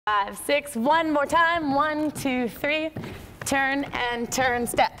5, 6, one more time. 1, 2, 3. Turn and turn,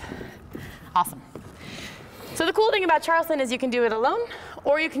 step. Awesome. So the cool thing about Charleston is you can do it alone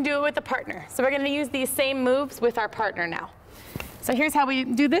or you can do it with a partner. So we're going to use these same moves with our partner now. So here's how we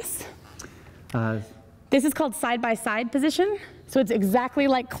do this. This is called side-by-side position. So it's exactly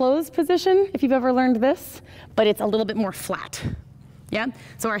like closed position, if you've ever learned this, but it's a little bit more flat. Yeah?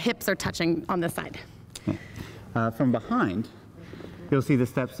 So our hips are touching on this side. From behind, you'll see the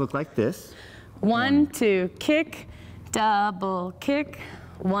steps look like this. 1, 2, kick, double kick.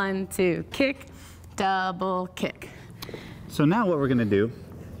 1, 2, kick, double kick. So now what we're going to do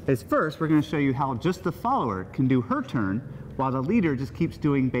is first we're going to show you how just the follower can do her turn while the leader just keeps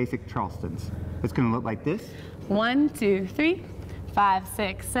doing basic Charlestons. It's going to look like this. 1, 2, 3, 5,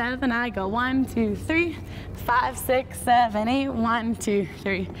 6, 7. I go 1, 2, 3, 5, 6, 7, 8. 1, 2,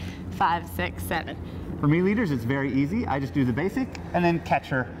 3, 5, 6, 7. For me, leaders, it's very easy. I just do the basic and then catch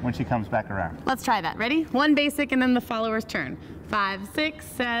her when she comes back around. Let's try that. Ready? 1 basic and then the follower's turn. 5, 6,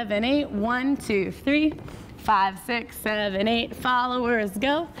 7, 8. 1, 2, 3. 5, 6, 7, 8. Followers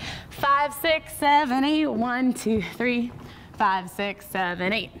go. 5, 6, 7, 8. 1, 2, 3. 5, 6,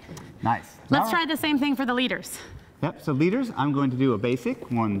 7, 8. Nice. Let's try the same thing for the leaders. Yep, so leaders, I'm going to do a basic.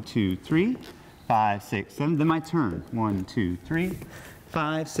 1, 2, 3, 5, 6, 7. Then my turn. 1, 2, 3,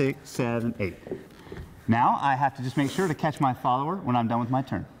 5, 6, 7, 8. Now I have to just make sure to catch my follower when I'm done with my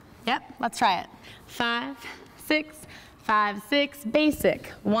turn. Yep, let's try it. 5, 6, 5, 6, basic.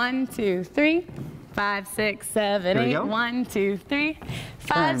 1, 2, 3, 5, 6, 7, 8. 1, 2, 3,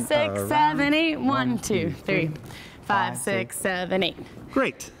 5, 6, 7, 8. 1, 2, 3, 5, 6, 7, 8.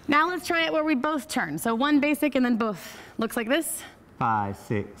 Great. Now let's try it where we both turn. So 1 basic and then both. Looks like this. 5,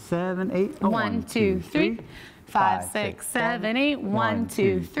 6, 7, 8. 1, 2, 3, 5, 6, 7, 8. 1,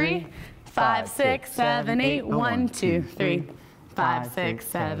 2, 3. 5, 6, 7, 8. 1, 2, 3. 5, 6,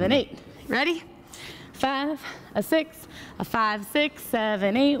 7, 8. Ready? 5, a 6, a 5, 6,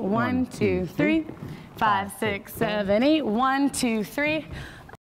 7, 8. 1, 2, 3. 5, 6, 7, 8. 1, 2, 3.